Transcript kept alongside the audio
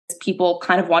people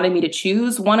kind of wanted me to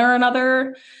choose one or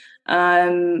another. Are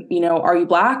you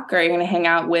Black? Are you going to hang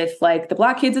out with like the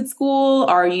Black kids at school?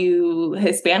 Are you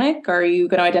Hispanic? Are you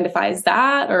going to identify as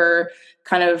that? Or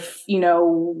kind of,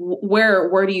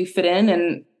 where do you fit in?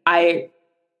 And I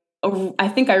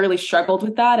think I really struggled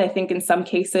with that. I think in some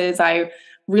cases I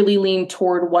really leaned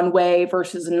toward one way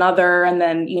versus another. And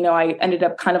then, I ended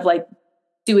up kind of like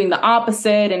doing the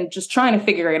opposite and just trying to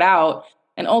figure it out.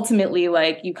 And ultimately,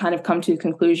 like, you kind of come to a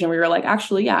conclusion where you're like,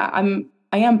 actually, yeah,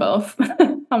 I am both.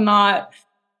 I'm not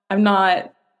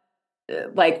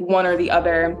like one or the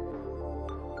other.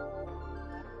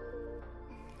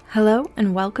 Hello,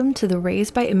 and welcome to the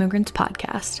Raised by Immigrants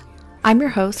podcast. I'm your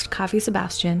host, Kavi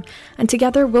Sebastian, and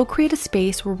together we'll create a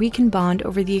space where we can bond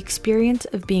over the experience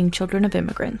of being children of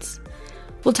immigrants.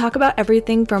 We'll talk about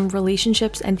everything from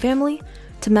relationships and family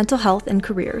to mental health and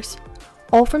careers,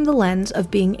 all from the lens of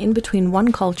being in between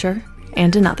one culture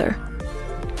and another.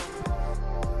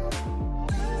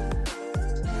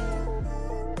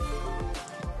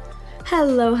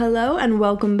 Hello, and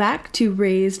welcome back to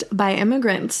Raised by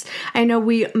Immigrants. I know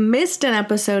we missed an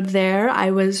episode there.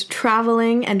 I was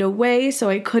traveling and away, so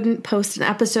I couldn't post an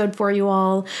episode for you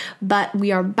all, but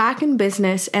we are back in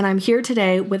business, and I'm here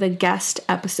today with a guest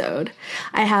episode.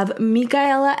 I have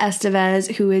Michaella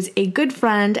Estevez, who is a good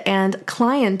friend and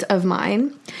client of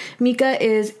mine. Mika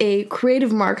is a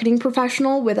creative marketing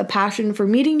professional with a passion for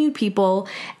meeting new people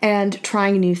and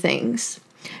trying new things.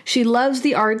 She loves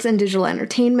the arts and digital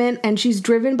entertainment, and she's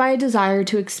driven by a desire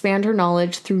to expand her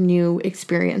knowledge through new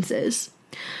experiences.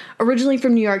 Originally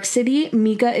from New York City,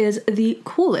 Mika is the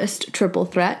coolest triple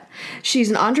threat.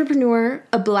 She's an entrepreneur,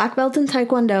 a black belt in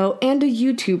Taekwondo, and a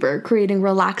YouTuber creating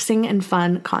relaxing and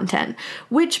fun content,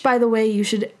 which, by the way, you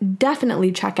should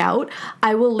definitely check out.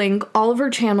 I will link all of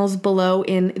her channels below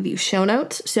in the show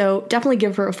notes, so definitely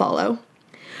give her a follow.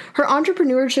 Her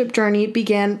entrepreneurship journey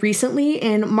began recently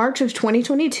in March of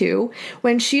 2022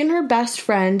 when she and her best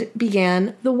friend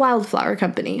began the Wildflower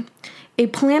Company, a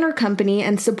planner company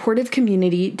and supportive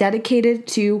community dedicated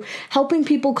to helping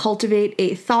people cultivate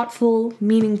a thoughtful,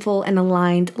 meaningful, and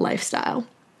aligned lifestyle.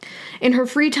 In her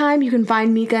free time, you can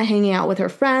find Mika hanging out with her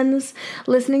friends,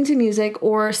 listening to music,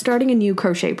 or starting a new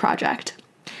crochet project.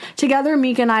 Together,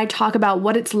 Mika and I talk about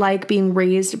what it's like being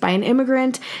raised by an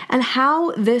immigrant and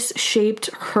how this shaped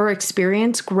her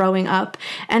experience growing up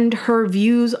and her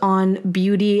views on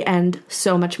beauty and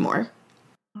so much more.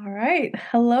 All right.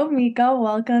 Hello, Mika.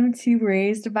 Welcome to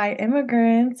Raised by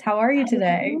Immigrants. How are you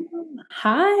today?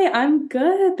 Hi, I'm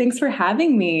good. Thanks for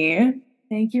having me.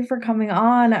 Thank you for coming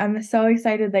on. I'm so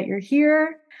excited that you're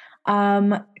here.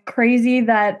 Crazy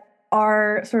that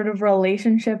our sort of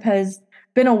relationship has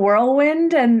been a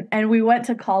whirlwind and we went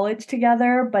to college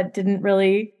together but didn't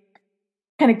really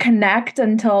kind of connect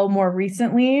until more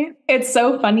recently. It's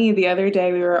so funny. The other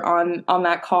day we were on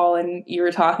that call and you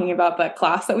were talking about that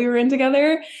class that we were in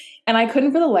together, and I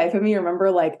couldn't for the life of me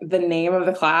remember like the name of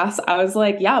the class. I was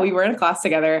like, yeah, we were in a class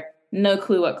together. No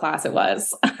clue what class it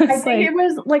was. I think it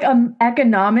was like an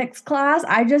economics class.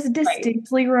 I just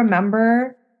distinctly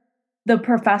remember the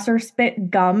professor spit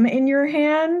gum in your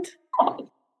hand. Oh.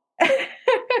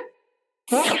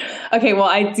 Okay, well,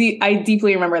 I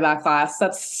deeply remember that class.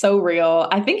 That's so real.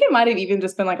 I think it might have even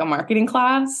just been like a marketing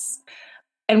class.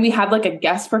 And we had like a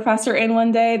guest professor in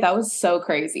one day. That was so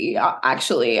crazy.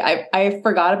 Actually, I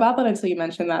forgot about that until you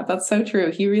mentioned that. That's so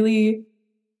true. He really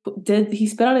did. He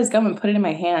spit out his gum and put it in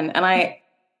my hand. And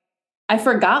I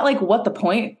forgot like what the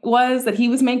point was that he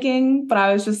was making, but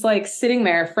I was just like sitting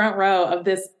there front row of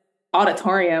this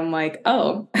auditorium like,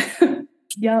 oh,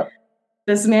 yep.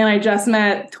 This man I just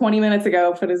met 20 minutes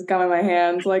ago put his gum in my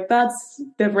hand. Like, that's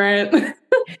different.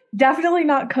 Definitely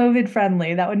not COVID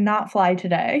friendly. That would not fly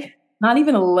today. Not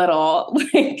even a little.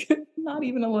 Like, not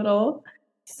even a little.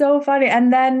 So funny.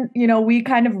 And then, we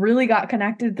kind of really got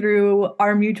connected through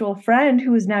our mutual friend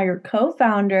who is now your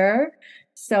co-founder.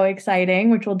 So exciting,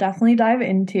 which we'll definitely dive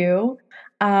into.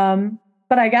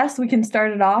 But I guess we can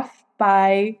start it off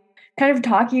by kind of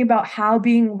talking about how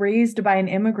being raised by an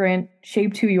immigrant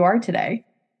shaped who you are today.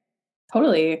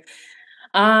 Totally.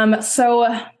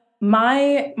 So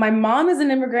my mom is an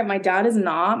immigrant. My dad is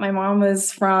not. My mom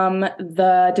was from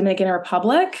the Dominican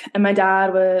Republic, and my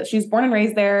dad she was born and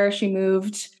raised there. She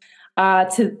moved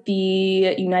to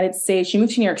the United States. She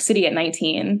moved to New York City at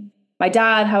 19. My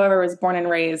dad, however, was born and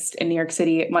raised in New York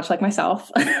City, much like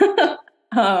myself.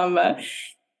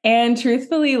 And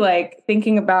truthfully, like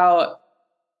thinking about,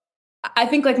 I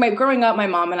think like growing up, my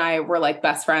mom and I were like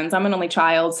best friends. I'm an only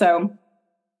child. So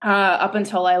up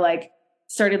until I like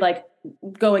started like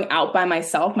going out by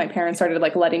myself. My parents started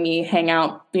like letting me hang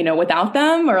out, without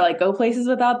them or like go places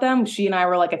without them. She and I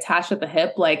were like attached at the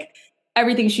hip. Like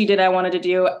everything she did, I wanted to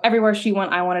do. Everywhere she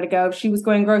went, I wanted to go. If she was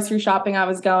going grocery shopping, I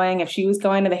was going. If she was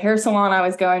going to the hair salon, I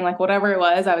was going. Like whatever it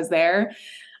was, I was there.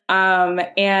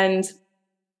 And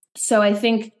so I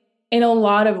think in a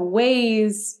lot of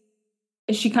ways,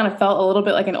 she kind of felt a little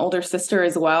bit like an older sister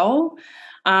as well.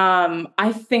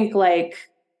 I think like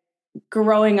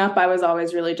growing up, I was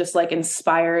always really just like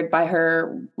inspired by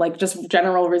her, like just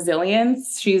general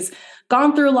resilience. She's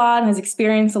gone through a lot and has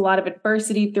experienced a lot of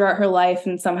adversity throughout her life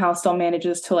and somehow still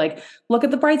manages to like look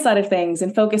at the bright side of things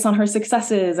and focus on her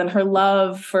successes and her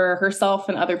love for herself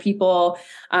and other people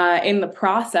in the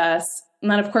process.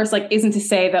 And that, of course, like isn't to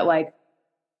say that like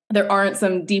there aren't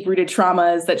some deep-rooted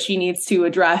traumas that she needs to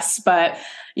address, but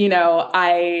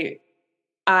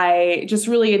I just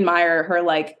really admire her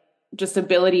like just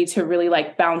ability to really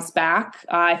like bounce back.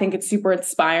 I think it's super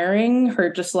inspiring, her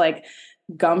just like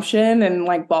gumption and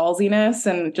like ballsiness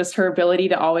and just her ability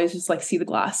to always just like see the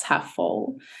glass half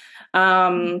full.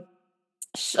 A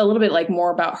little bit like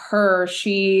more about her.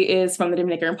 She is from the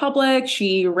Dominican Republic.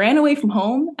 She ran away from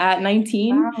home at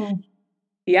 19. Wow.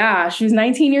 Yeah, she was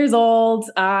 19 years old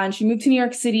and she moved to New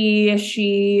York City.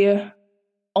 She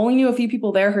only knew a few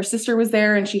people there. Her sister was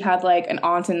there and she had like an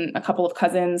aunt and a couple of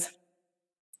cousins.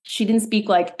 She didn't speak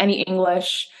like any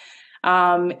English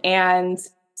and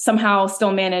somehow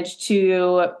still managed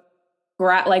to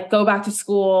go back to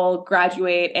school,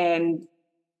 graduate, and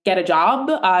get a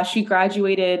job. She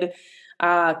graduated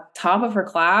top of her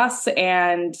class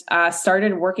and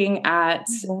started working at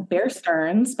Bear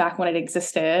Stearns back when it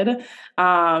existed.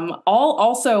 All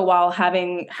also while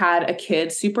having had a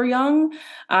kid super young.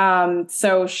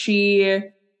 So she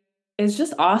is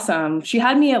just awesome. She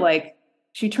had me at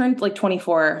she turned like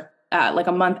 24 like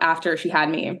a month after she had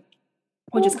me,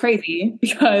 which is crazy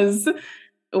because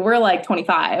we're like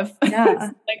 25.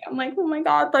 Yeah. I'm like, oh my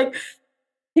God, like,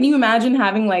 can you imagine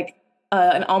having like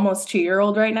an almost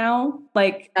 2-year-old right now?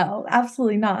 Like, no,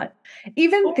 absolutely not.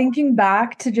 Even thinking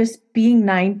back to just being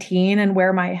 19 and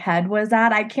where my head was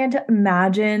at, I can't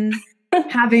imagine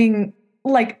having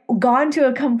like gone to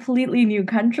a completely new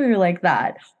country like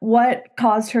that. What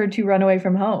caused her to run away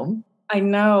from home? I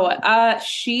know.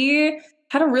 She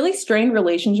had a really strained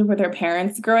relationship with her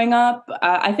parents growing up.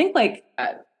 I think like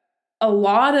a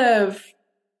lot of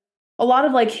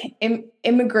like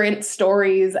immigrant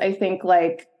stories, I think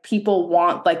like people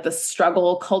want like the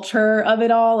struggle culture of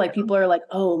it all. Like people are like,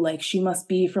 oh, like she must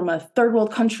be from a third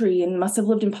world country and must have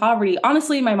lived in poverty.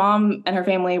 Honestly, my mom and her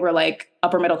family were like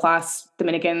upper middle class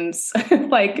Dominicans.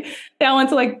 Like they all went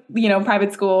to like,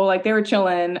 private school, like they were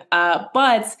chilling.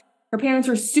 But her parents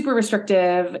were super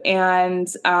restrictive and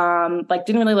like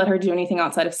didn't really let her do anything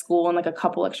outside of school and like a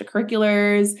couple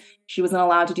extracurriculars. She wasn't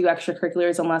allowed to do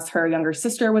extracurriculars unless her younger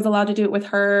sister was allowed to do it with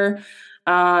her.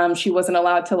 She wasn't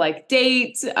allowed to like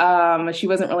date. She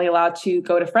wasn't really allowed to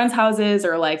go to friends' houses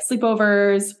or like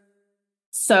sleepovers.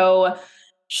 So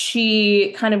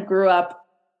she kind of grew up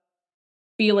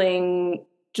feeling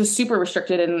just super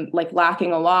restricted and like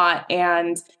lacking a lot.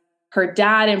 And her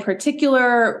dad in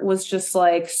particular was just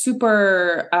like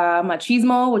super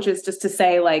machismo, which is just to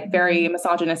say like very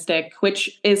misogynistic,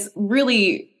 which is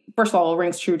really, first of all,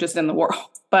 rings true just in the world,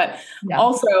 but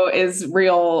also is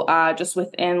real just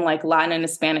within like Latin and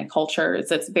Hispanic cultures.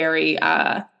 It's very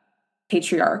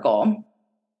patriarchal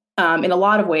in a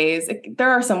lot of ways. There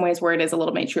are some ways where it is a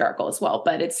little matriarchal as well,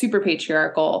 but it's super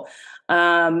patriarchal.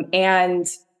 And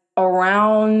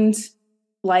around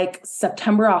like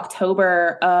September,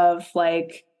 October of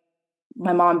like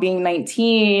my mom being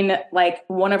 19, like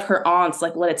one of her aunts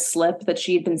like let it slip that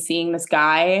she had been seeing this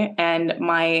guy, and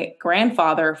my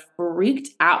grandfather freaked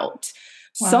out.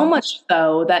 Wow. So much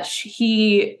so that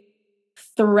he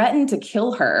threatened to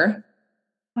kill her.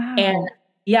 Wow. And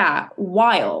yeah,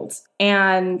 wild.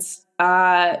 And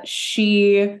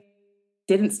she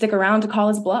didn't stick around to call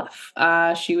his bluff.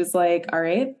 She was like, all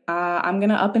right, I'm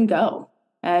gonna up and go.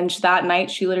 And that night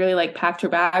she literally like packed her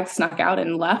bag, snuck out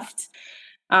and left,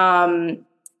 and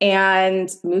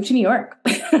moved to New York.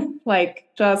 Like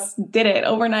just did it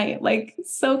overnight. Like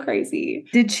so crazy.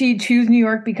 Did she choose New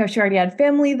York because she already had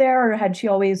family there, or had she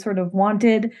always sort of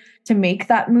wanted to make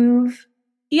that move?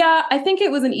 Yeah, I think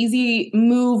it was an easy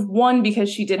move. One, because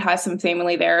she did have some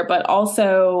family there, but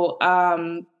also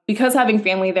because having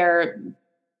family there,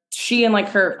 she and like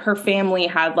her family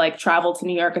had like traveled to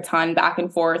New York a ton back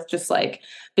and forth, just like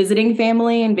visiting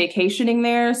family and vacationing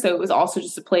there. So it was also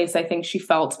just a place I think she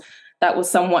felt that was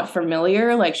somewhat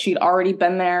familiar. Like she'd already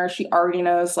been there. She already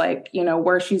knows like,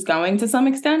 where she's going to some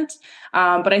extent.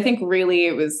 But I think really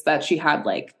it was that she had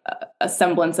like a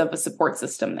semblance of a support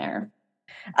system there.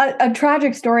 A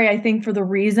tragic story, I think, for the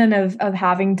reason of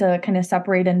having to kind of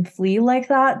separate and flee like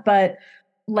that. But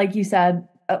like you said,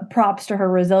 props to her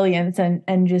resilience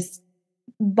and just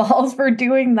balls for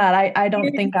doing that. I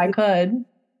don't think I could.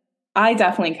 I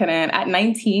definitely couldn't. At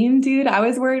 19, dude, I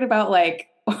was worried about like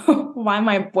why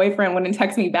my boyfriend wouldn't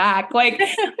text me back. Like,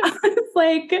 I was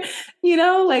like,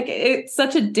 like it's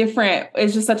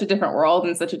just such a different world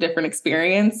and such a different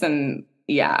experience. And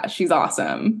yeah, she's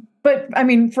awesome. But I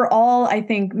mean, for all, I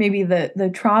think maybe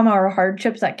the trauma or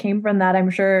hardships that came from that, I'm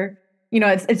sure,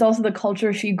 it's also the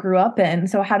culture she grew up in.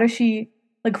 So how does she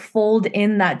like fold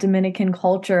in that Dominican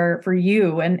culture for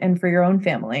you and for your own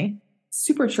family?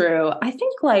 Super true. I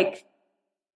think like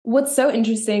what's so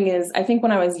interesting is I think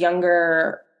when I was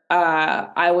younger,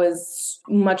 I was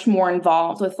much more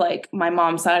involved with like my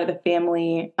mom's side of the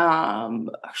family.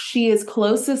 She is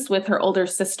closest with her older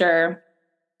sister.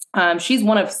 She's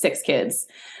one of 6 kids.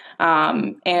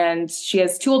 And she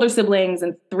has 2 older siblings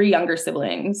and 3 younger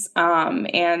siblings.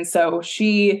 And so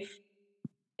she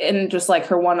and just like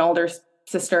her one older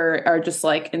sister are just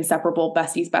like inseparable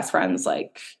besties, best friends,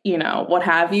 like, what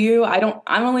have you. I'm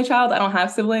an only child. I don't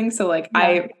have siblings. So like,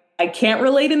 yeah. I can't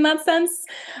relate in that sense.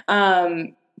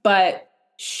 But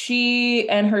she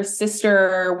and her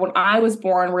sister, when I was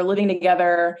born, were living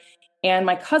together, and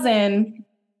my cousin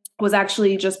was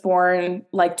actually just born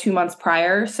like 2 months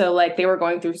prior. So like they were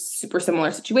going through super similar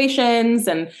situations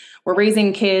and were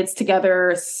raising kids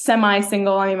together,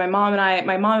 semi-single. I mean, my mom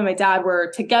and my dad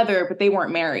were together, but they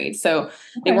weren't married. So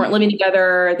They weren't living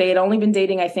together. They had only been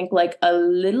dating, I think like a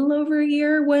little over a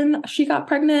year when she got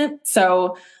pregnant.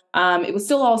 So it was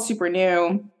still all super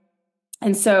new.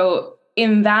 And so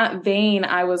in that vein,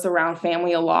 I was around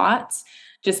family a lot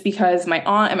just because my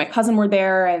aunt and my cousin were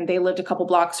there, and they lived a couple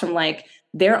blocks from like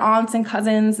their aunts and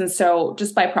cousins. And so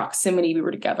just by proximity, we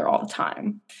were together all the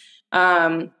time.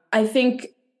 I think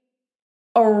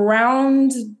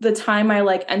around the time I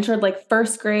like entered like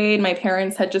first grade, my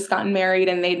parents had just gotten married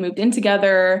and they'd moved in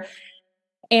together.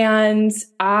 And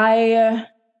I,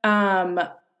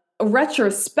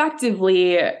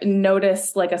 retrospectively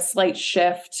noticed like a slight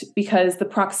shift because the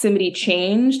proximity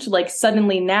changed. Like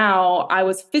suddenly now I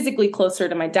was physically closer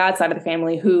to my dad's side of the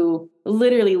family, who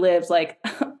literally lives like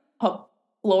a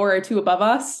floor or 2 above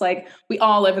us. Like we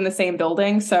all live in the same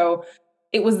building. So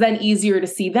it was then easier to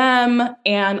see them.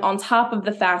 And on top of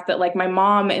the fact that like my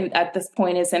mom at this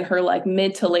point is in her like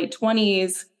mid to late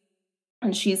 20s,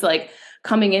 and she's like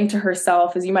coming into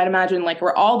herself, as you might imagine, like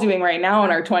we're all doing right now in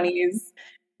our 20s,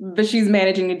 but she's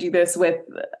managing to do this with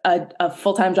a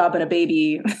full-time job and a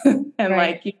baby and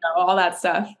right. Like, all that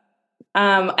stuff.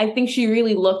 I think she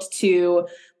really looked to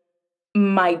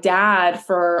my dad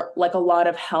for like a lot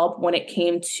of help when it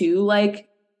came to like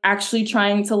actually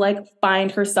trying to like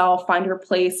find herself, find her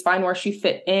place, find where she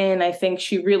fit in. I think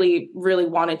she really, really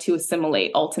wanted to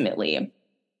assimilate ultimately.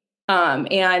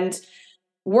 And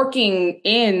working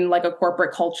in like a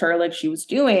corporate culture, like she was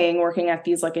doing, working at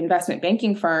these like investment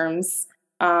banking firms,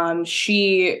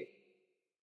 she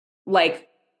like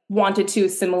wanted to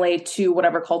assimilate to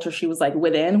whatever culture she was like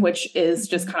within, which is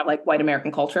just kind of like white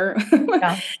American culture.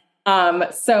 Yeah.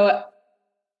 So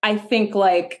I think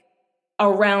like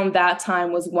around that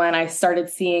time was when I started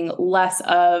seeing less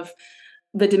of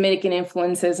the Dominican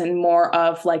influences and more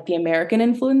of like the American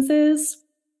influences.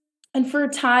 And for a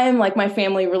time, like my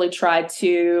family really tried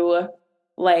to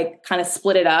like kind of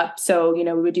split it up. So, we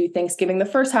would do Thanksgiving the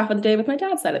first half of the day with my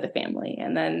dad's side of the family.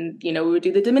 And then, we would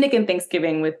do the Dominican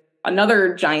Thanksgiving with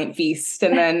another giant feast.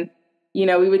 And then,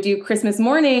 we would do Christmas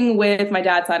morning with my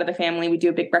dad's side of the family. We'd do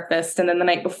a big breakfast. And then the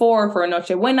night before for Noche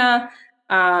Buena,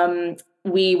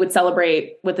 we would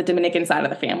celebrate with the Dominican side of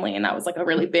the family. And that was like a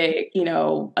really big,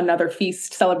 another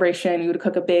feast celebration. We would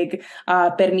cook a big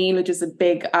pernil, which is a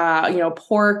big,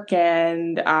 pork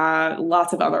and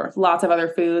lots of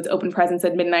other foods, open presents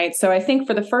at midnight. So I think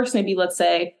for the first, maybe let's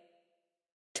say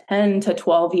 10 to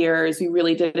 12 years, we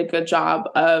really did a good job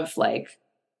of like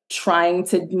trying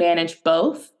to manage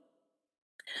both.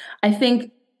 I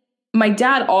think my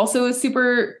dad also is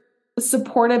super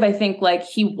supportive. I think like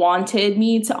he wanted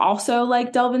me to also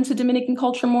like delve into Dominican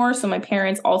culture more. So my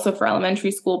parents also for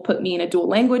elementary school put me in a dual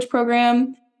language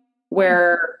program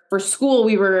where for school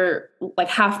we were like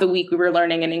half the week we were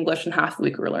learning in English and half the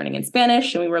week we were learning in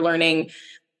Spanish. And we were learning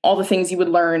all the things you would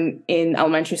learn in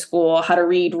elementary school, how to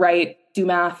read, write, do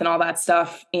math and all that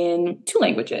stuff in 2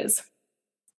 languages.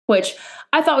 which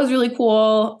I thought was really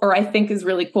cool, or I think is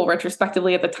really cool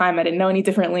retrospectively. At the time, I didn't know any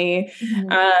differently.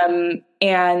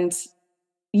 And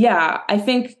yeah, I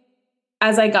think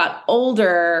as I got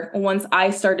older, once I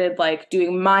started like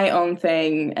doing my own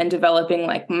thing and developing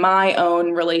like my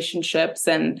own relationships,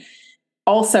 and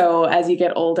also as you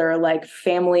get older, like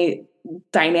family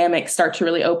dynamics start to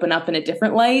really open up in a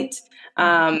different light.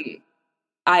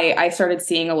 I started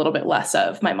seeing a little bit less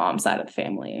of my mom's side of the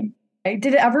family. Did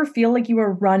it ever feel like you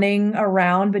were running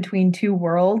around between two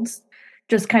worlds,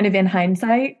 just kind of in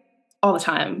hindsight? All the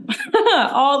time.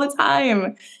 All the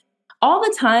time. All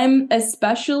the time,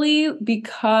 especially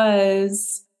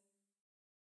because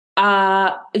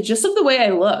just of the way I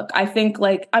look. I think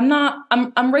like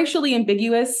I'm racially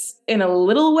ambiguous in a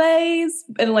little ways.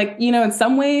 And like, you know, in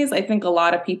some ways, I think a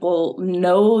lot of people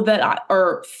know that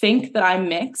or think that I'm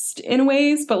mixed in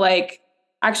ways, but like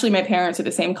actually my parents are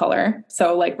the same color.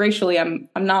 So like racially I'm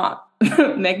not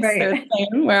mixed. Right. They're the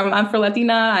same. Where I'm for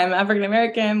Latina, I'm African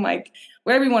American, like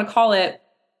whatever you want to call it.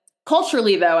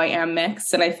 Culturally, though, I am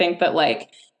mixed. And I think that like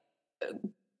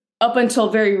up until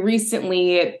very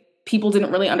recently, people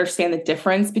didn't really understand the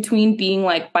difference between being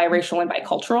like biracial and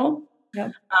bicultural.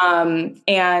 Yep.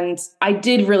 And I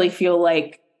did really feel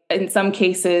like in some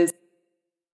cases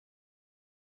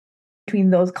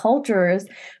between those cultures,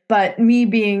 but me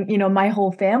being, you know, my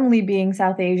whole family being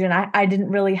South Asian, I didn't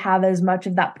really have as much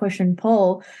of that push and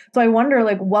pull. So I wonder,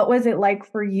 like, what was it like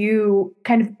for you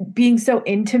kind of being so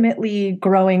intimately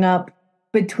growing up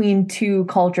between two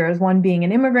cultures, one being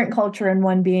an immigrant culture and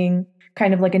one being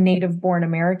kind of like a native born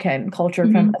American culture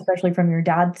from, especially from your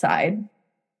dad's side?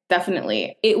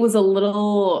 Definitely. It was a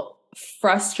little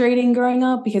frustrating growing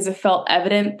up because it felt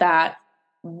evident that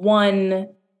one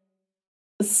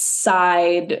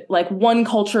side, like one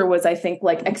culture was, I think,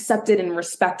 like accepted and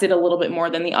respected a little bit more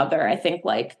than the other. I think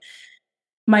like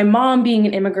my mom being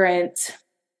an immigrant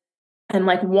and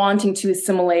like wanting to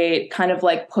assimilate kind of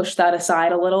like pushed that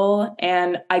aside a little.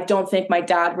 And I don't think my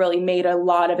dad really made a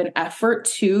lot of an effort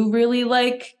to really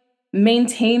like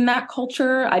maintain that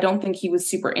culture. I don't think he was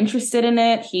super interested in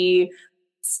it.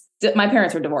 My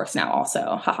parents are divorced now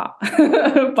also, haha.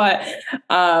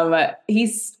 But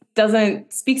he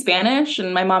doesn't speak Spanish,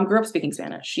 and my mom grew up speaking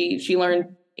Spanish. She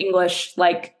learned English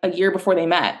like a year before they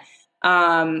met,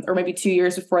 or maybe 2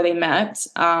 years before they met.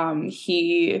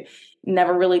 He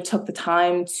never really took the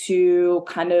time to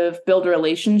kind of build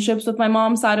relationships with my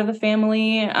mom's side of the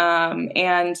family.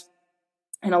 And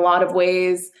in a lot of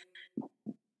ways,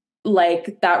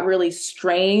 like that really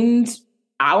strained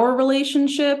our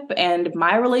relationship and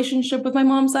my relationship with my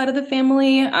mom's side of the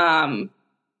family. And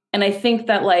I think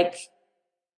that like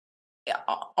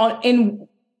in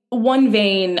one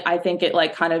vein, I think it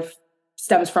like kind of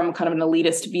stems from kind of an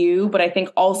elitist view, but I think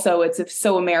also it's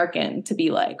so American to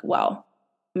be like, well,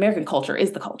 American culture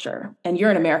is the culture and you're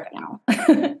in America now.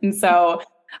 And so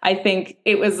I think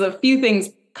it was a few things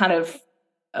kind of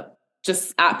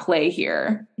just at play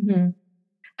here. Mm-hmm.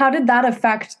 How did that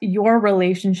affect your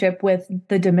relationship with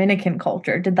the Dominican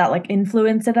culture? Did that like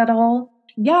influence it at all?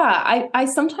 Yeah, I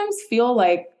sometimes feel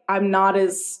like I'm not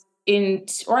as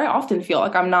or I often feel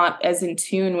like I'm not as in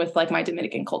tune with like my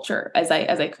Dominican culture as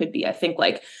I could be. I think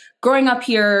like growing up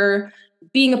here,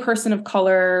 being a person of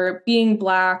color, being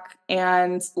Black,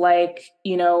 and like,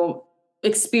 you know,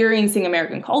 experiencing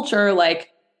American culture, like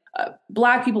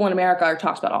Black people in America are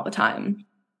talked about all the time.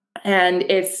 And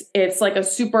it's like a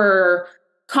super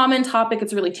common topic.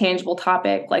 It's a really tangible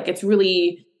topic. Like it's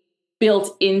really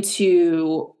built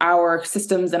into our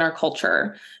systems and our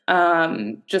culture,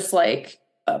 just like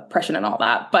oppression and all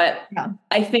that. But yeah.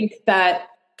 I think that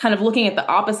kind of looking at the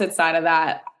opposite side of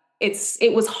that,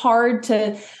 it was hard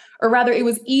to, or rather it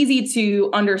was easy to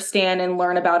understand and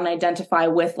learn about and identify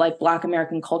with like Black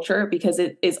American culture because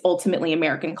it is ultimately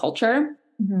American culture.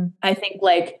 Mm-hmm. I think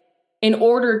like in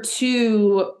order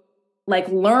to like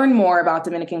learn more about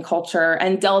Dominican culture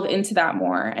and delve into that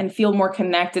more and feel more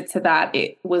connected to that,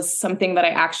 it was something that I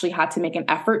actually had to make an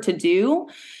effort to do.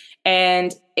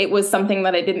 And it was something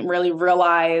that I didn't really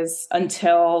realize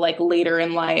until like later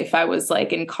in life. I was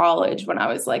like in college when I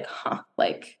was like,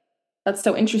 like that's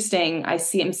so interesting. I'm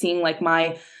seeing like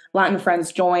my Latin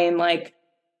friends join like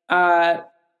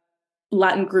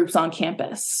Latin groups on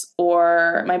campus,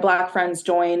 or my Black friends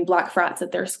join Black frats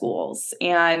at their schools,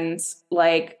 and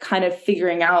like kind of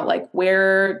figuring out like,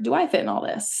 where do I fit in all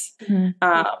this?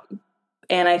 Mm-hmm.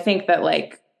 And I think that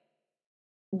like,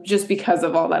 just because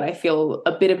of all that, I still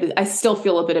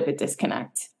feel a bit of a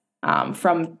disconnect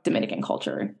from Dominican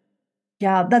culture.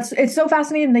 Yeah, it's so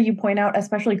fascinating that you point out,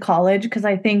 especially college, because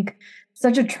I think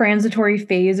such a transitory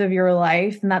phase of your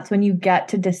life, and that's when you get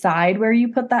to decide where you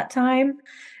put that time.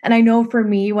 And I know for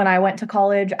me, when I went to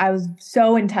college, I was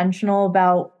so intentional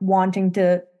about wanting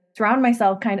to surround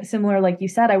myself kind of similar, like you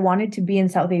said. I wanted to be in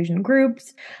South Asian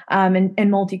groups, and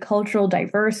multicultural,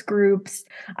 diverse groups.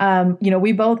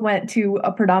 We both went to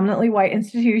a predominantly white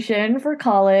institution for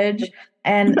college.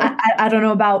 And I don't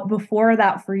know about before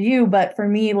that for you, but for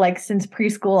me, like since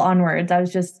preschool onwards,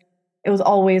 it was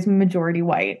always majority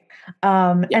white.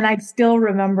 And I still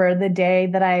remember the day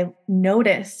that I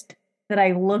noticed that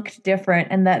I looked different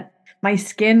and that my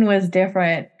skin was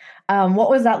different. What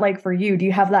was that like for you? Do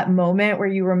you have that moment where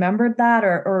you remembered that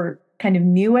or kind of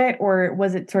knew it, or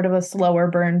was it sort of a slower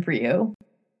burn for you?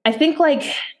 I think like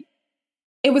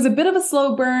it was a bit of a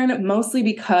slow burn, mostly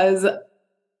because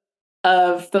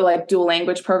of the like dual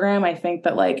language program. I think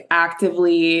that like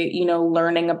actively,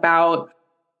 learning about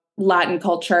Latin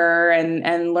culture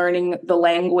and learning the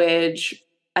language,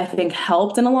 I think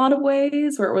helped in a lot of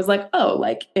ways, where it was like, oh,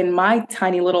 like in my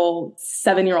tiny little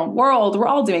 7-year-old world, we're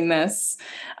all doing this.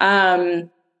 But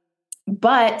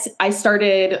I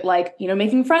started like,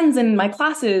 making friends in my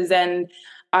classes, and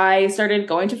I started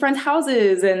going to friends'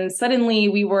 houses, and suddenly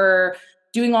we were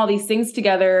doing all these things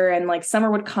together, and like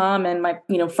summer would come and my,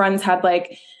 friends had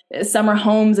like summer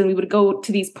homes, and we would go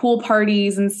to these pool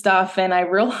parties and stuff. And I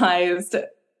realized,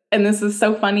 and this is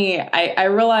so funny, I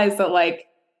realized that like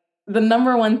the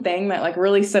number one thing that like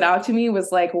really stood out to me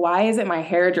was like, why isn't my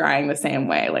hair drying the same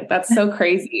way? Like, that's so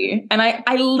crazy. And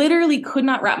I literally could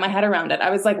not wrap my head around it. I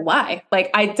was like, why?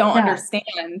 Like, I don't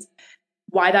understand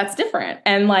why that's different.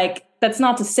 And like, that's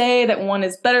not to say that one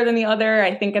is better than the other.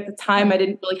 I think at the time I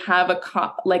didn't really have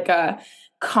a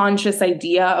conscious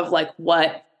idea of like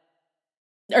what,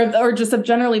 or just of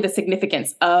generally the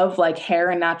significance of like hair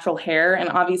and natural hair. And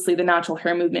obviously the natural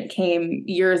hair movement came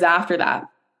years after that.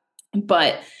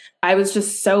 But I was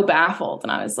just so baffled,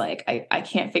 and I was like, I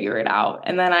can't figure it out.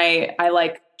 And then I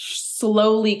like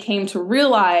slowly came to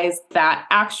realize that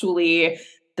actually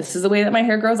this is the way that my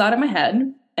hair grows out of my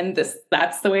head, and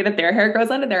that's the way that their hair grows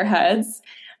out of their heads.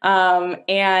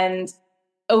 And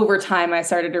over time I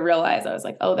started to realize, I was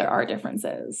like, oh, there are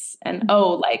differences. And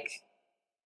like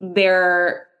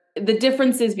the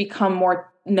differences become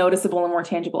more noticeable and more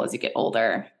tangible as you get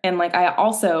older. And like I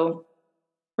also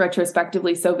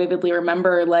retrospectively so vividly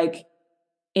remember like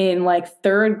in like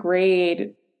 3rd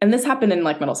grade, and this happened in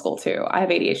like middle school too. I have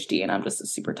ADHD and I'm just a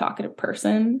super talkative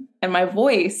person, and my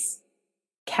voice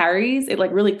carries, it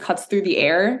like really cuts through the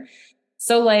air.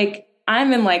 So like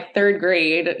I'm in like 3rd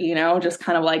grade, just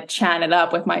kind of like chatting it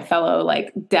up with my fellow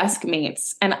like desk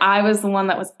mates. And I was the one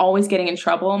that was always getting in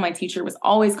trouble. My teacher was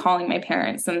always calling my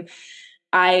parents, and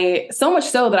so much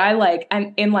so that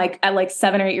I'm in like at like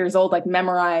 7 or 8 years old, like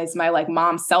memorized my like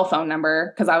mom's cell phone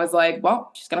number. Cause I was like,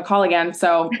 well, she's going to call again.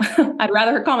 So I'd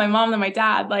rather her call my mom than my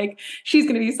dad. Like she's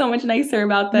going to be so much nicer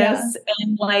about this. Yeah.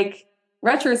 And like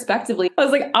retrospectively, I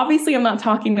was like, obviously I'm not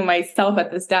talking to myself at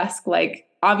this desk. Like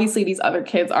obviously these other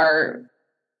kids are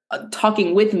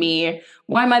talking with me.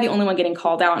 Why am I the only one getting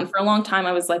called out? And for a long time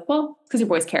I was like, well, because your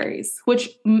voice carries, which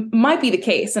might be the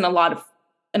case in a lot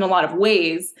of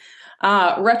ways.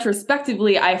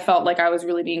 Retrospectively, I felt like I was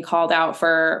really being called out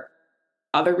for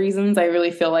other reasons. I really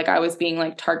feel like I was being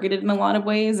like targeted in a lot of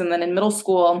ways. And then in middle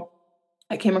school,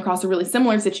 I came across a really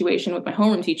similar situation with my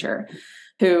homeroom teacher,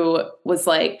 who was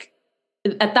like,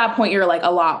 at that point,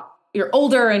 you're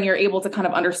older and you're able to kind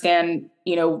of understand,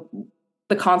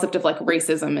 the concept of like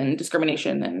racism and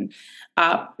discrimination and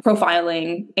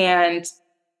profiling. And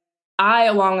I,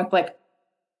 along with like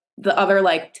the other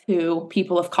like 2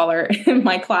 people of color in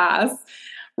my class,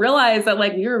 realized that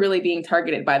like we were really being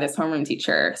targeted by this homeroom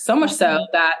teacher, so much so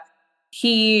that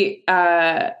he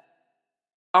on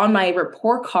my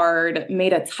report card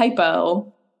made a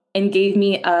typo and gave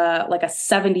me a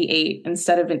 78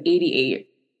 instead of an 88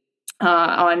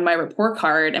 on my report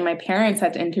card. And my parents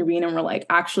had to intervene and were like,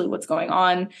 actually, what's going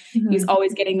on? He's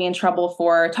always getting me in trouble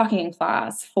for talking in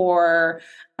class,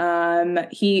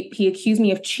 he accused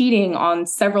me of cheating on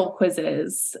several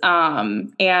quizzes.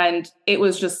 And it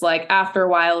was just like, after a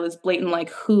while, it was blatant,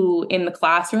 like who in the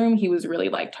classroom he was really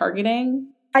like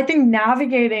targeting. I think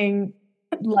navigating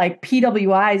like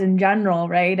PWIs in general,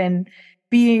 right? And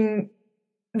being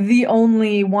the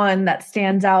only one that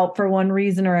stands out for one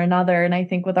reason or another. And I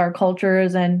think with our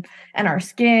cultures and our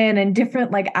skin and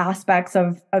different like aspects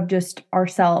of just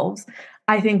ourselves,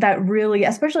 I think that really,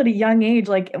 especially at a young age,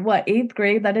 like what, 8th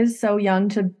grade, that is so young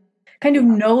to kind of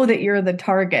know that you're the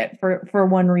target for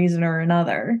one reason or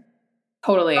another.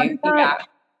 Totally.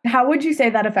 How would you say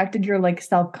that affected your like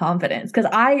self-confidence? Because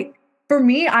for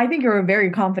me, I think you're a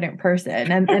very confident person.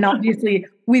 And obviously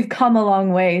we've come a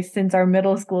long way since our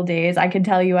middle school days. I can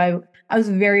tell you I I was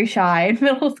very shy in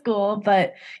middle school,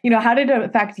 but how did it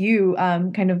affect you,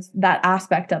 kind of that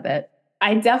aspect of it?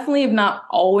 I definitely have not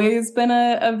always been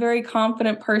a very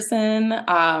confident person.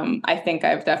 I think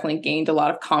I've definitely gained a lot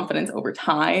of confidence over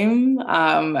time.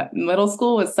 Middle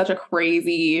school was such a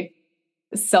crazy,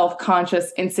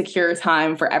 self-conscious, insecure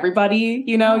time for everybody.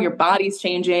 Your body's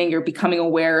changing, you're becoming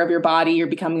aware of your body, you're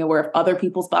becoming aware of other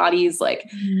people's bodies. Like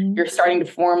Mhm. you're starting to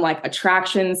form like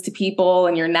attractions to people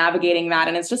and you're navigating that.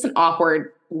 And it's just an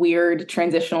awkward, weird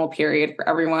transitional period for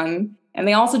everyone. And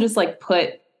they also just like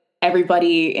put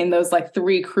everybody in those like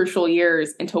 3 crucial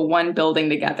years into one building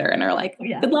together and are like,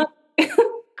 Yeah. good luck.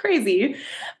 Crazy.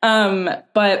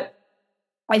 But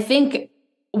I think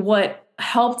what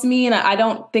helped me, and I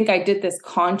don't think I did this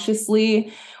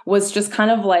consciously, was just kind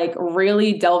of like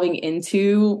really delving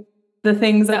into the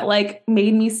things that like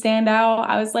made me stand out.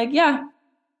 I was like, yeah,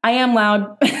 I am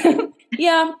loud.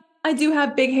 Yeah, I do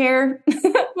have big hair.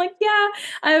 Like, yeah,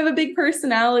 I have a big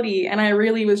personality. And I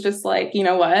really was just like, you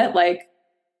know what? Like,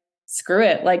 screw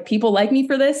it. Like, people like me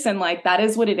for this. And like, that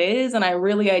is what it is. And I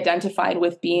really identified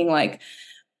with being like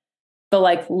the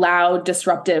like loud,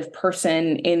 disruptive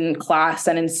person in class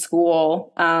and in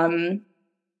school.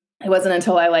 It wasn't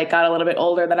until I like got a little bit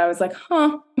older that I was like,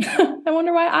 huh, I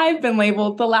wonder why I've been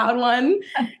labeled the loud one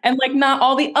and like not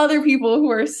all the other people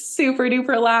who are super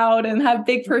duper loud and have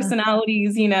big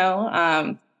personalities.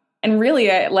 And really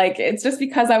it's just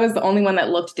because I was the only one that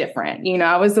looked different.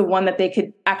 I was the one that they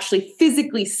could actually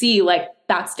physically see like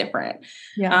that's different.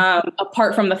 Yeah.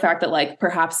 Apart from the fact that like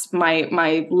perhaps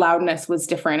my loudness was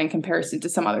different in comparison to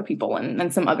some other people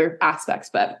and some other aspects.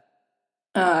 But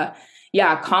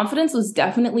yeah, confidence was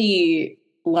definitely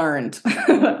learned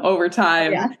over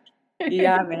time. Yeah.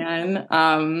 Yeah,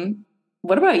 man.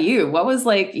 What about you? What was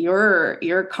like your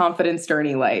confidence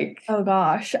journey like? Oh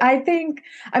gosh. I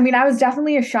was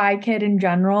definitely a shy kid in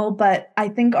general, but I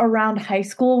think around high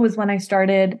school was when I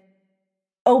started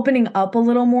opening up a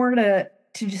little more to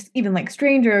just even like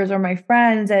strangers or my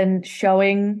friends and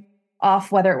showing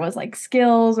off whether it was like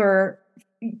skills or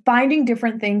finding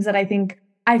different things that I think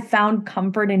I found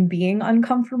comfort in being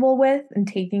uncomfortable with and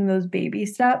taking those baby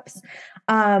steps.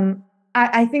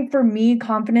 I think for me,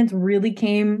 confidence really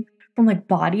came from like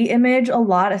body image a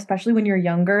lot, especially when you're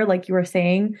younger, like you were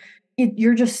saying,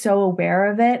 you're just so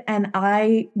aware of it. And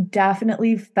I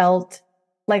definitely felt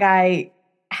like I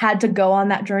had to go on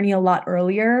that journey a lot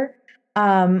earlier.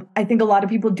 I think a lot of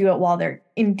people do it while they're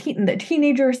in the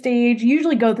teenager stage,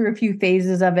 usually go through a few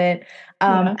phases of it.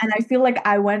 Yeah. And I feel like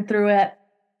I went through it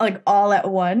like all at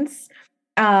once.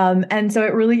 And so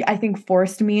it really, I think,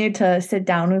 forced me to sit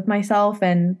down with myself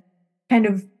and kind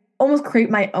of almost create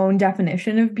my own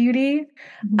definition of beauty.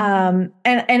 Mhm.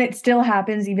 And it still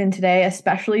happens even today,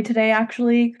 especially today,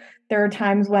 actually. There are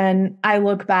times when I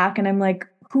look back and I'm like,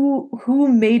 who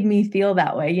made me feel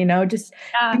that way? Just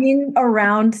Yeah. being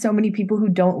around so many people who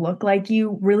don't look like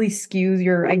you really skews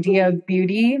your idea of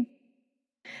beauty.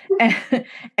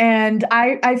 And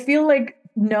I feel like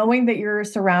knowing that you're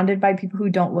surrounded by people who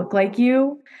don't look like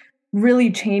you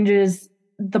really changes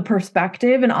the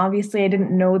perspective. And obviously, I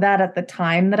didn't know that at the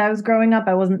time that I was growing up.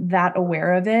 I wasn't that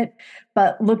aware of it.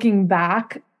 But looking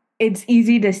back, it's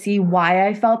easy to see why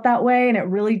I felt that way. And it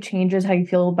really changes how you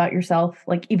feel about yourself,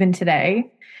 like even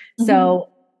today. Mhm. So,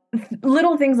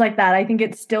 little things like that, I think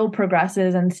it still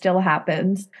progresses and still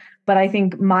happens. But I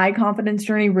think my confidence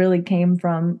journey really came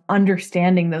from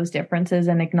understanding those differences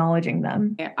and acknowledging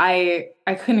them. Yeah, I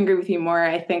couldn't agree with you more.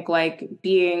 I think like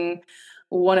being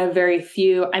one of very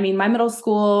few. I mean, my middle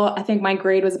school, I think my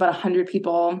grade was about 100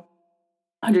 people,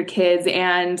 100 kids,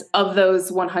 and of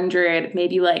those 100,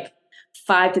 maybe like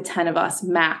 5 to 10 of us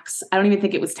max. I don't even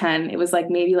think it was 10. It was like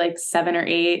maybe like 7 or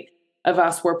 8 of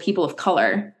us were people of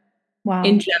color in Wow.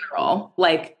 general.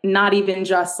 Like not even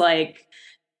just like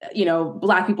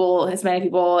Black people, Hispanic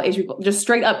people, Asian people, just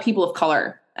straight up people of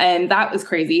color. And that was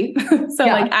crazy. So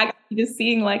Yeah. like actually just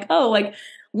seeing like, oh, like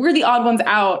we're the odd ones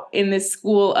out in this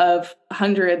school of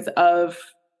hundreds of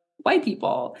white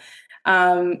people.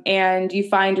 And you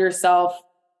find yourself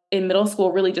in middle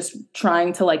school really just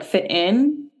trying to like fit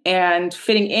in. And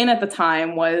fitting in at the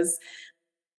time was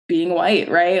being white,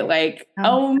 right? Like, Yeah.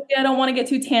 oh, I don't want to get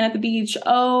too tan at the beach.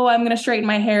 Oh, I'm going to straighten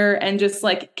my hair and just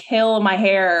like kill my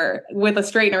hair with a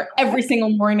straightener every single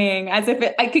morning as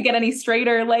if I could get any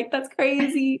straighter. Like, that's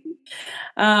crazy.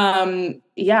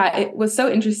 Yeah, it was so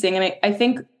interesting. And I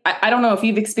think, I don't know if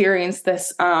you've experienced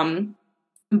this,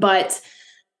 but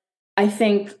I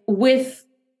think with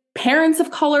parents of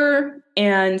color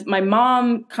and my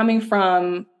mom coming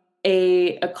from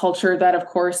a culture that of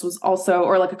course was also,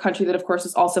 or like a country that of course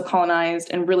was also colonized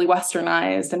and really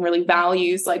westernized and really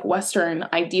values like Western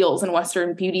ideals and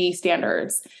Western beauty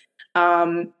standards,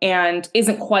 and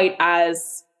isn't quite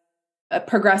as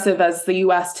progressive as the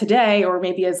US today, or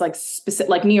maybe as like specific,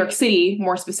 like New York City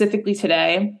more specifically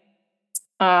today.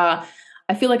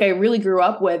 I feel like I really grew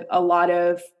up with a lot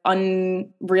of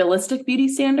unrealistic beauty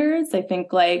standards. I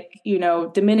think like, you know,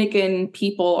 Dominican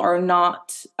people are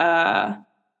not,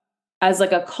 as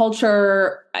like a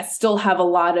culture, I still have a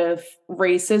lot of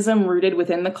racism rooted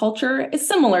within the culture. It's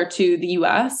similar to the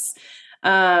US,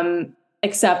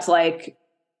 except like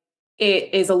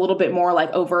it is a little bit more like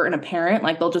overt and apparent.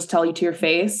 Like they'll just tell you to your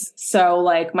face. So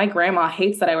like my grandma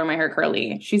hates that I wear my hair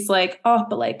curly. She's like, oh,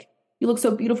 but like, you look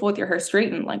so beautiful with your hair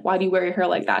straightened. Like, why do you wear your hair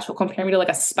like that? She'll compare me to like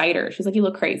a spider. She's like, you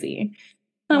look crazy.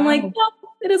 And I'm like, no,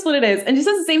 it is what it is. And she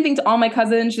says the same thing to all my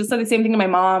cousins. She'll say the same thing to my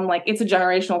mom. Like, it's a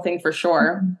generational thing for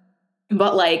sure.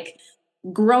 But like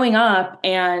growing up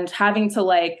and having to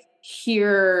like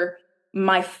hear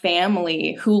my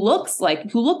family who look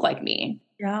like me.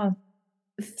 Yeah.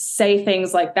 Say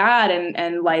things like that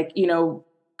and like, you know,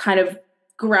 kind of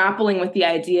grappling with the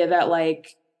idea that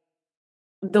like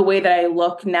the way that I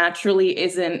look naturally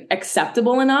isn't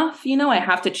acceptable enough. You know, I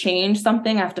have to change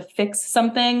something. I have to fix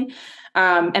something.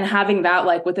 And having that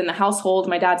like within the household,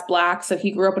 my dad's Black. So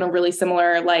he grew up in a really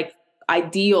similar, like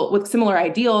similar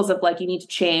ideals of like, you need to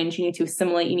change, you need to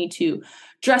assimilate, you need to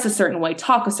dress a certain way,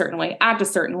 talk a certain way, act a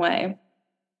certain way.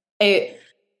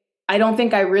 I don't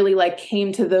think I really like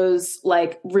came to those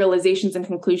like realizations and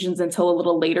conclusions until a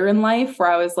little later in life where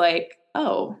I was like,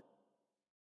 oh,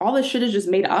 all this shit is just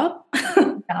made up.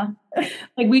 Yeah.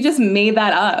 Like we just made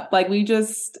that up. Like we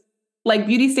just like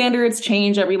beauty standards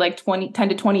change every like 10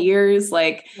 to 20 years.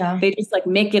 Like they just like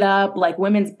make it up, like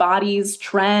women's bodies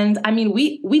trend. I mean,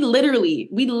 we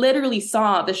literally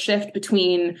saw the shift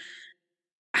between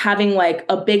having like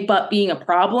a big butt being a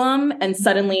problem and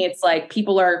suddenly it's like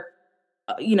people are,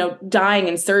 you know, dying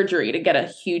in surgery to get a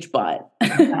huge butt.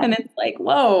 And it's like,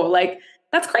 whoa, like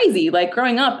that's crazy. Like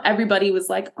growing up, everybody was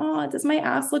like, oh, does my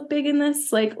ass look big in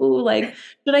this? Like, ooh, like,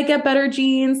 should I get better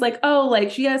jeans? Like, oh, like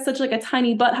she has such like a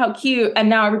tiny butt. How cute. And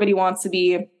now everybody wants to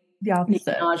be Nicki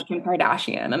Minaj, Kim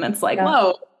Kardashian. And it's like,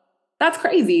 whoa, that's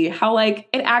crazy. How like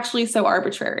it actually is so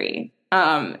arbitrary.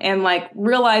 And like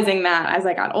realizing that as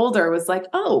I got older was like,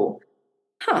 oh,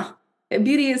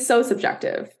 beauty is so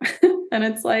subjective. And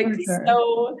it's like,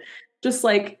 so just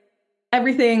like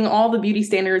everything, all the beauty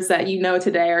standards that you know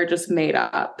today are just made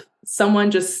up.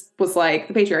 Someone just was like,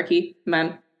 the patriarchy,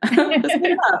 men. Just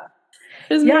made up.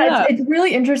 It's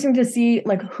really interesting to see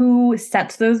like who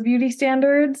sets those beauty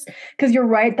standards. Because you're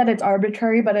right that it's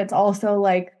arbitrary, but it's also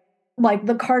like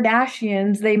the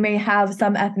Kardashians, they may have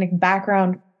some ethnic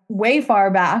background way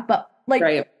far back, but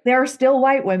like they're still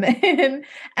white women.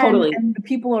 and the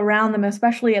people around them,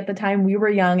 especially at the time we were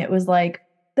young, it was like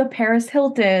the Paris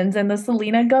Hiltons and the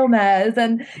Selena Gomez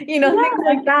and, you know, things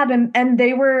like that. And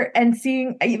they were, and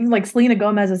seeing like Selena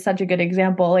Gomez is such a good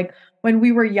example. Like when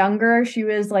we were younger, she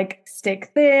was like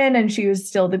stick thin and she was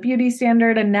still the beauty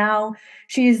standard. And now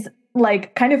she's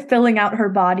like kind of filling out her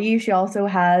body. She also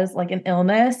has like an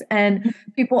illness and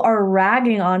people are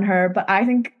ragging on her, but I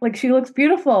think like she looks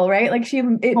beautiful, right? Like it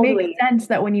makes sense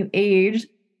that when you age,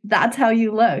 that's how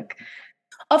you look.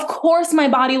 Of course, my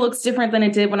body looks different than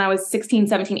it did when I was 16,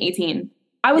 17, 18.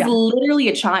 I was literally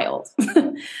a child.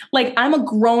 Like I'm a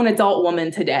grown adult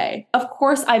woman today. Of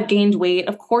course, I've gained weight.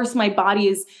 Of course, my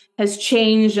body has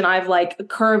changed and I've like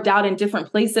curved out in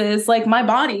different places. Like my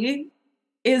body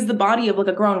is the body of like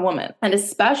a grown woman. And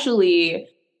especially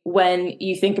when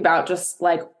you think about just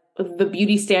like the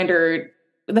beauty standard,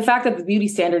 the fact that the beauty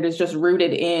standard is just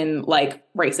rooted in like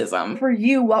racism. For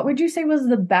you, what would you say was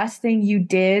the best thing you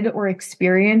did or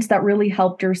experienced that really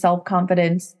helped your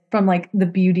self-confidence from like the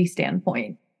beauty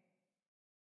standpoint?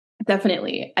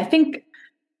 Definitely. I think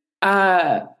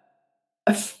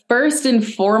first and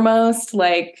foremost,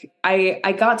 like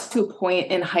I got to a point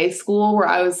in high school where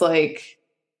I was like,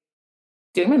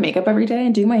 doing my makeup every day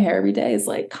and doing my hair every day is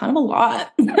like kind of a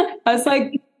lot. I was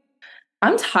like,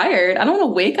 I'm tired. I don't want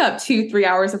to wake up 2-3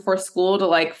 hours before school to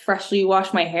like freshly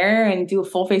wash my hair and do a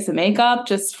full face of makeup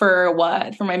just for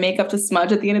what? For my makeup to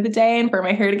smudge at the end of the day and for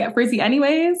my hair to get frizzy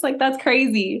anyways. Like that's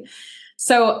crazy.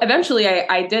 So eventually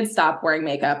I did stop wearing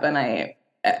makeup and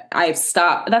I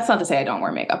stopped. That's not to say I don't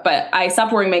wear makeup, but I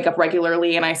stopped wearing makeup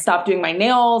regularly and I stopped doing my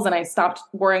nails and I stopped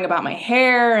worrying about my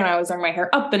hair and I was wearing my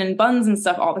hair up and in buns and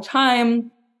stuff all the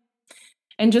time.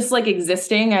 And just like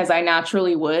existing as I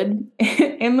naturally would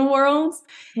in the world.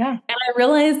 Yeah. And I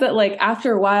realized that like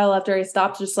after a while, after I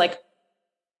stopped just like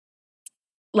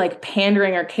like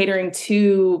pandering or catering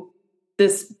to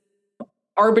this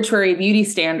arbitrary beauty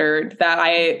standard that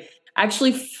I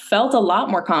actually felt a lot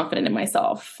more confident in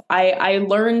myself. I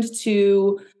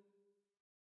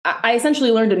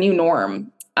essentially learned a new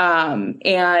norm.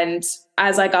 And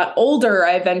as I got older,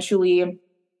 I eventually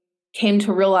came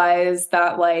to realize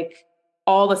that like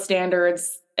all the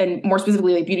standards, and more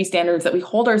specifically like beauty standards that we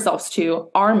hold ourselves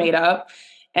to, are made up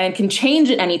and can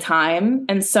change at any time.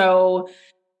 And so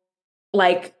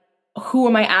like, who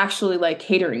am I actually like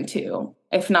catering to?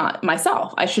 If not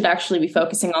myself, I should actually be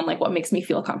focusing on like what makes me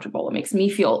feel comfortable, what makes me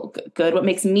feel good, what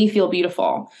makes me feel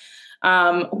beautiful,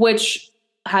 which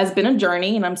has been a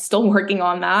journey, and I'm still working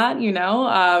on that.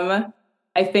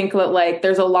 I think that like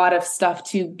there's a lot of stuff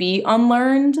to be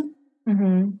unlearned.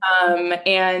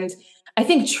 And I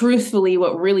think truthfully,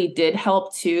 what really did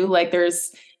help too, like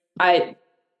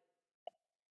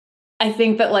I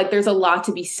think that like there's a lot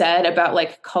to be said about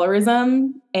like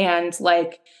colorism and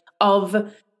like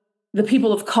of the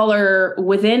people of color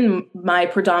within my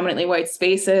predominantly white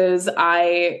spaces.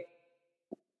 I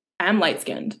am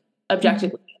light-skinned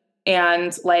objectively,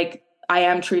 and like I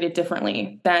am treated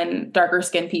differently than darker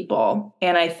skinned people.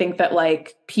 And I think that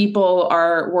like people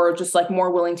were just like more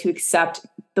willing to accept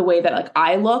the way that like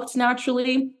I looked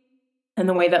naturally and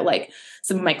the way that like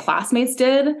some of my classmates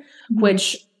did,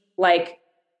 which like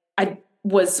I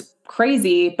was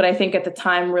crazy, but I think at the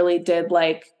time really did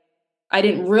like, I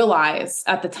didn't realize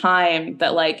at the time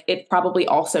that like it probably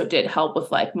also did help with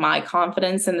like my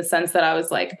confidence, in the sense that I was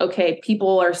like, okay,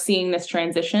 people are seeing this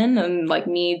transition and like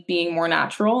me being more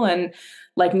natural, and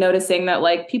like noticing that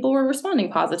like people were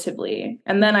responding positively.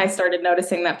 And then I started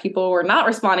noticing that people were not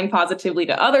responding positively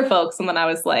to other folks. And then I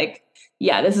was like,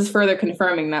 yeah, this is further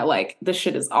confirming that like this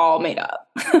shit is all made up.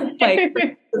 Like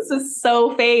this is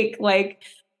so fake. Like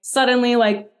suddenly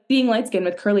like being light skinned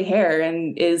with curly hair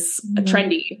and is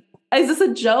trendy. Is this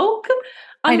a joke?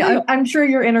 I know. I'm sure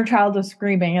your inner child was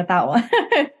screaming at that one.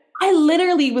 I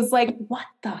literally was like, what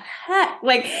the heck?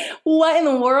 Like, what in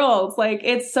the world? Like,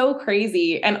 it's so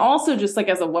crazy. And also just like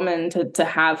as a woman to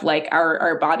have like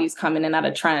our bodies come in and out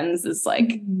of trends is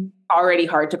like already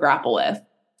hard to grapple with.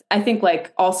 I think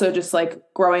like also just like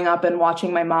growing up and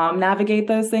watching my mom navigate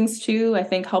those things too, I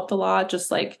think helped a lot. Just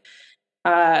like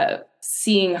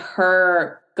seeing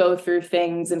her go through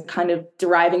things and kind of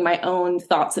deriving my own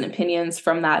thoughts and opinions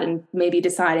from that, and maybe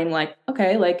deciding like,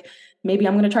 okay, like maybe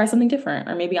I'm going to try something different,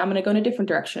 or maybe I'm going to go in a different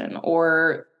direction,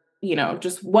 or,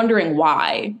 just wondering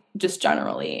why, just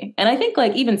generally. And I think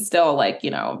like even still, like,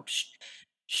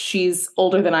 she's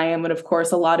older than I am. And of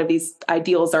course, a lot of these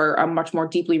ideals are much more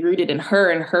deeply rooted in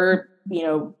her and her,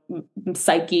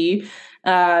 psyche.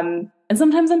 And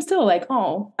sometimes I'm still like,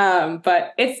 oh,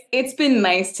 but it's been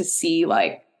nice to see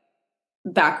like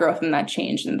that growth and that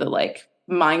change and the like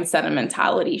mindset and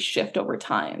mentality shift over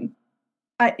time.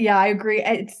 Yeah, I agree.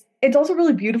 It's also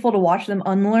really beautiful to watch them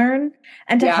unlearn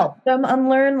and to help them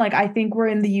unlearn. Like, I think we're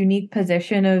in the unique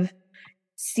position of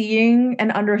seeing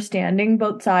and understanding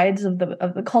both sides of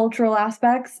the cultural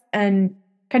aspects and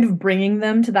kind of bringing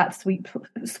them to that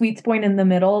sweet point in the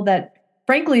middle that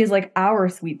frankly is like our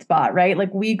sweet spot, right?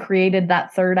 Like we created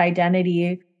that third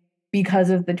identity because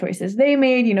of the choices they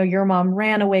made. Your mom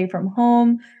ran away from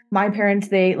home. My parents,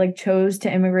 they like chose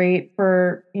to immigrate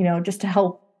for, just to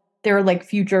help their like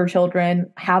future children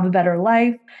have a better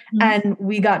life. And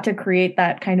we got to create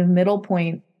that kind of middle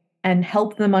point and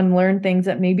help them unlearn things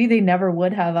that maybe they never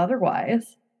would have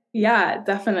otherwise. Yeah,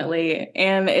 definitely.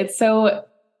 And it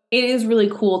is really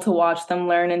cool to watch them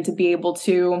learn and to be able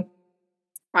to,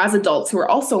 as adults who are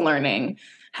also learning,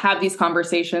 have these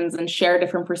conversations and share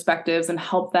different perspectives and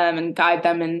help them and guide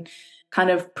them and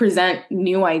kind of present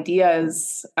new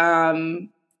ideas.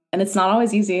 And it's not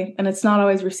always easy, and it's not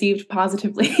always received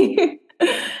positively.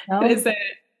 No. Is it?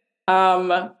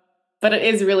 But it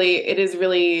is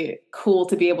really cool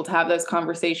to be able to have those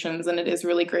conversations, and it is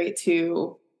really great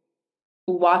to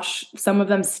watch some of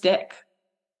them stick.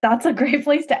 That's a great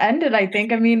place to end it, I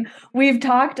think. I mean, we've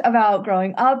talked about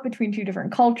growing up between two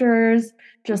different cultures,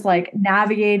 just like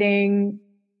navigating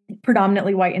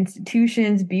predominantly white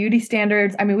institutions, beauty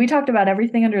standards. I mean, we talked about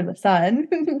everything under the sun.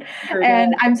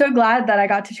 And I'm so glad that I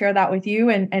got to share that with you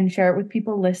and share it with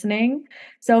people listening.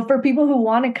 So for people who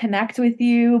want to connect with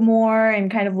you more and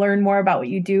kind of learn more about what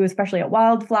you do, especially at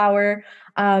Wildflower,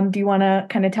 do you want to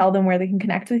kind of tell them where they can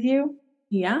connect with you?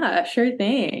 Yeah, sure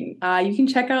thing. You can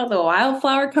check out the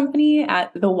Wildflower Company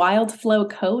at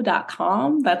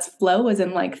thewildflowco.com. That's flow as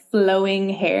in like flowing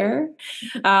hair.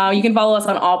 You can follow us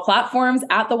on all platforms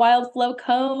at The Wildflow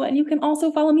Co. And you can also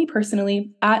follow me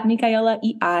personally at Michaella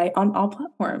EI on all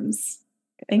platforms.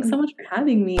 Thanks so much for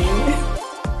having me.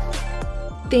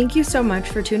 Thank you so much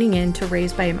for tuning in to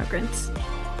Raised by Immigrants.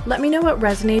 Let me know what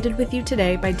resonated with you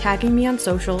today by tagging me on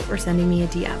social or sending me a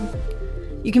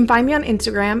DM. You can find me on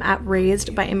Instagram at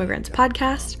Raised by Immigrants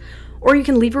Podcast, or you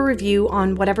can leave a review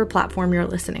on whatever platform you're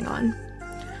listening on.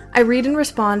 I read and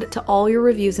respond to all your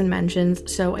reviews and mentions,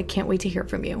 so I can't wait to hear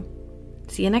from you.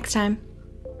 See you next time.